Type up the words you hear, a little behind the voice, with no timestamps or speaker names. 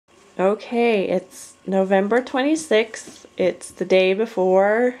Okay, it's November 26th. It's the day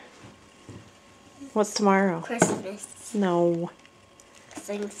before... What's tomorrow? Christmas. No.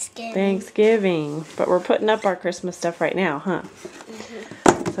 Thanksgiving. Thanksgiving. But we're putting up our Christmas stuff right now, huh?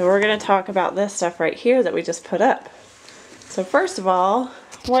 Mm-hmm. So we're going to talk about this stuff right here that we just put up. So first of all,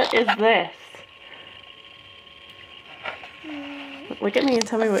 what is this? Look at me and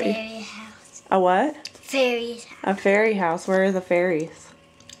tell me what you... Fairy house. A what? Fairy house. A fairy house. Where are the fairies?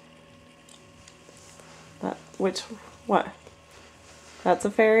 What? That's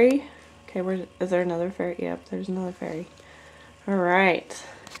a fairy? Okay, is there another fairy? Yep, there's another fairy. Alright.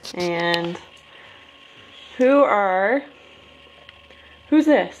 And who's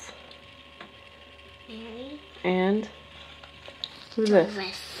this? Mary. And who's Joseph.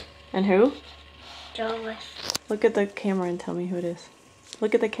 this? And who? Joseph. Look at the camera and tell me who it is.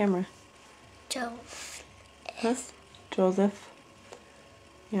 Look at the camera. Joseph. Huh? Joseph.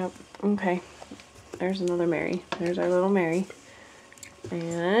 Yep. Okay. There's another Mary. There's our little Mary.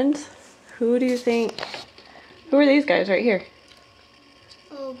 And who do you think... Who are these guys right here?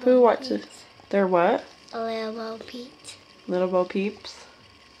 Oh, Who watches? They're what? Little Bo Peeps. Little Bo Peeps.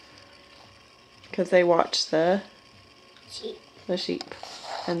 Because they watch the Sheep. The sheep.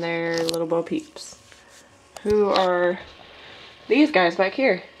 And they're Little Bo Peeps. Who are these guys back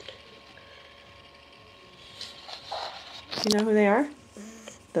here? You know who they are?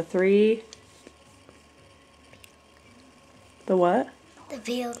 The three... The what? The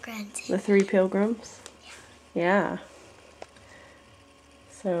pilgrims. The three pilgrims? Yeah.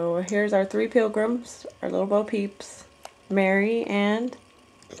 So here's our three pilgrims, our Little Bo Peeps, Mary and...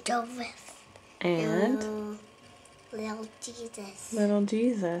 Joseph. And... Little Jesus. Little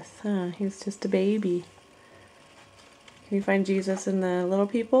Jesus, huh? He's just a baby. Can you find Jesus in the little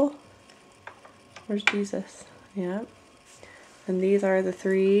people? Where's Jesus? Yeah. And these are the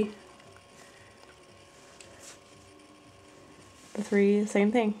three...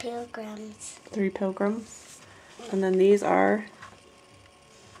 same thing. Pilgrims. Three pilgrims. And then these are...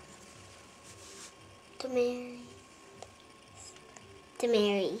 The Marys. The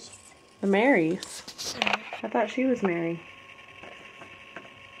Marys. The Marys. I thought she was Mary.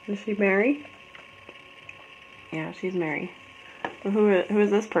 Is she Mary? Yeah, she's Mary. Well, who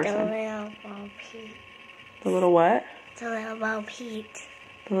is this person? The Little Bo Peeps. The little what? The Little Bo Peeps.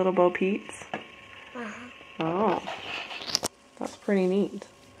 The Little Bo Peeps? Oh. That's pretty neat.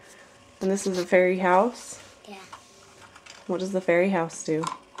 And this is a fairy house? Yeah. What does the fairy house do?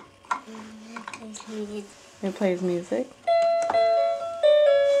 It plays music. It plays music.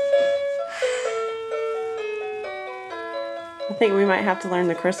 I think we might have to learn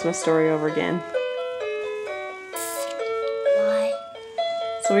the Christmas story over again. Why?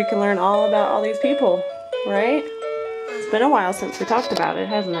 So we can learn all about all these people, right? It's been a while since we talked about it,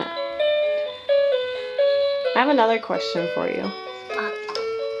 hasn't it? I have another question for you.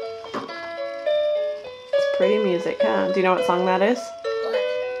 It's pretty music, huh? Do you know what song that is? What?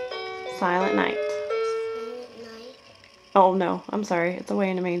 Silent Night. Silent Night. Oh no, I'm sorry. It's Away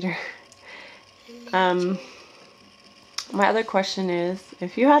in a Manger. My other question is,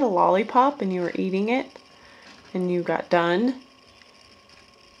 if you had a lollipop and you were eating it and you got done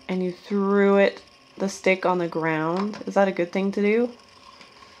and you threw the stick on the ground, is that a good thing to do?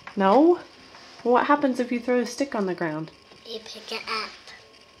 No? What happens if you throw a stick on the ground? You pick it up.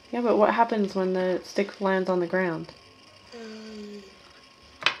 Yeah, but what happens when the stick lands on the ground?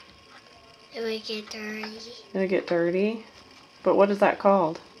 It would get dirty. It'll get dirty? But what is that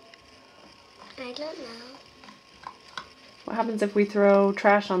called? I don't know. What happens if we throw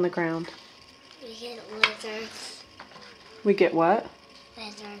trash on the ground? We get lizards. We get what?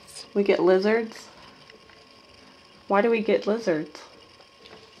 Lizards. We get lizards? Why do we get lizards?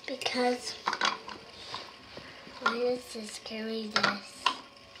 Because why does this carry this?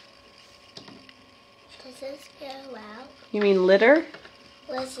 Does this go out? You mean litter?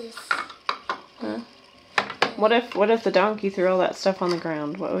 What's this? Huh? What if the donkey threw all that stuff on the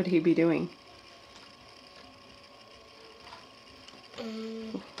ground? What would he be doing?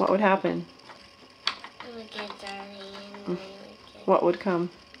 What would happen? It would get dirty and then it would get... What would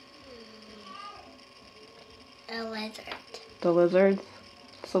come? A lizard. The lizards?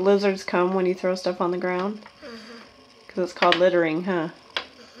 So lizards come when you throw stuff on the ground? Because it's called littering, huh?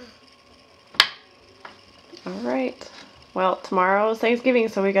 Alright. Well, tomorrow is Thanksgiving,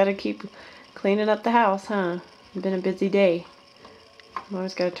 so we gotta keep cleaning up the house, huh? It's been a busy day. I've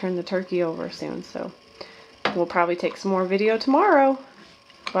always gotta turn the turkey over soon, so we'll probably take some more video tomorrow.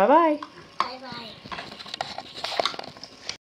 Bye-bye. Bye-bye.